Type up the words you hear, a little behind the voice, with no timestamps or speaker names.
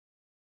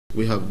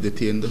We have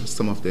detained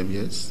some of them,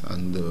 yes,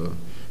 and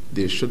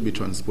they should be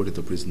transported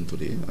to prison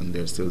today, and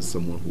there's still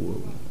someone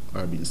who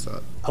are being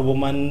sought. A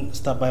woman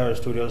stopped by our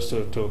studios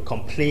to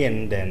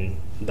complain then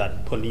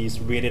that police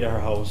raided her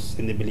house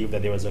in the belief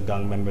that there was a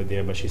gang member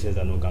there, but she says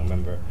there's no gang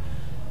member.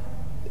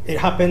 It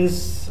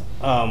happens,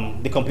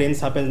 the complaints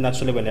happen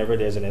naturally whenever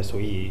there's an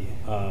SOE.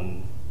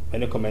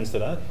 Any comments to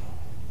that?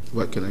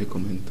 What can I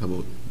comment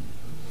about?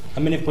 I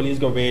mean, if police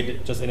go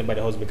raid just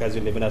anybody's house because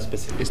you live in a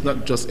specific... It's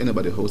not just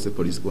anybody's house the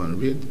police go and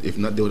raid. If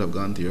not, they would have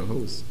gone to your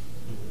house.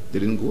 They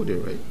didn't go there,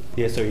 right?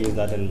 The SOE is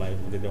not in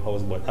the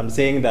house, but I'm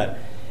saying that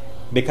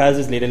because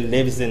this lady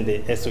lives in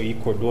the SOE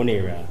cordon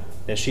area,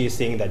 then she is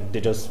saying that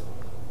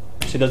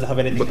she doesn't have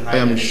anything to hide. But I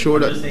am sure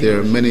that there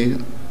are many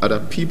other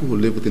people who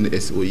live within the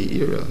SOE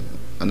area,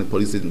 and the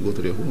police didn't go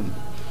to their home.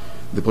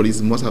 The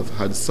police must have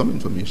had some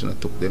information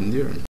that took them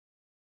there.